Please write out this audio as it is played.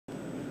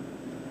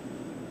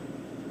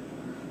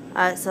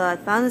Alright, so I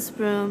found this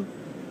broom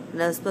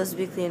and I was supposed to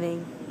be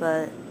cleaning,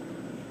 but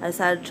I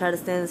decided to try to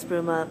stand this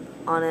broom up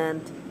on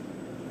end,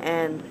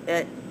 and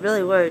it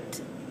really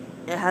worked.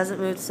 It hasn't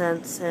moved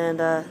since,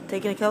 and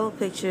taking a couple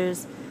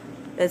pictures,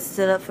 it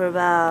stood up for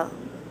about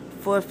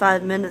 4 or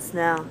 5 minutes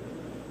now,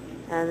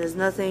 and there's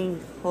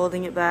nothing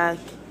holding it back.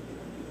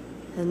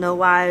 There's no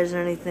wires or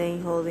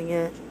anything holding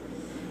it.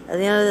 At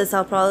the end of this,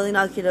 I'll probably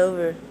knock it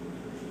over.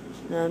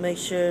 Make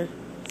sure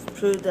to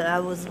prove that I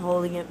wasn't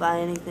holding it by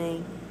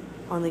anything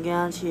on the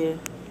ground here.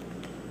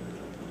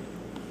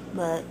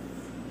 But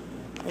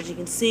as you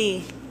can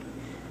see,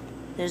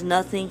 there's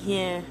nothing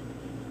here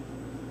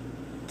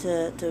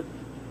to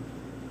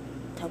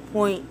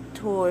point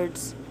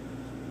towards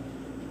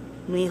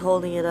me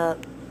holding it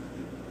up.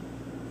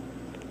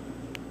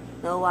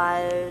 No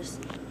wires,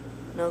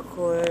 no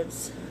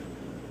cords.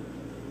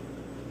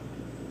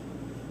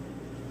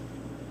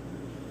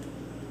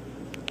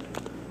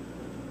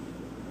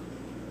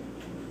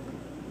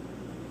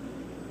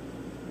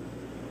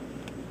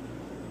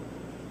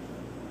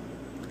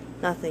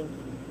 Nothing.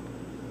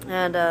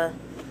 And well,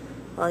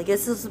 I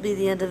guess this will be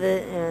the end of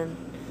it, and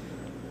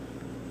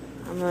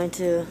I'm going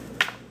to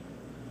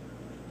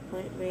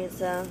bring it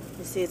down.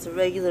 You see, it's a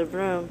regular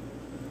broom.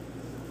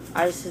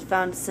 I just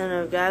found the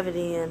center of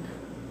gravity, and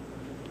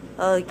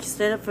it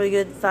stayed up for a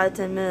good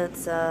 5-10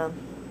 minutes. Thought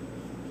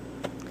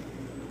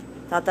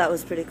that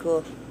was pretty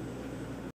cool.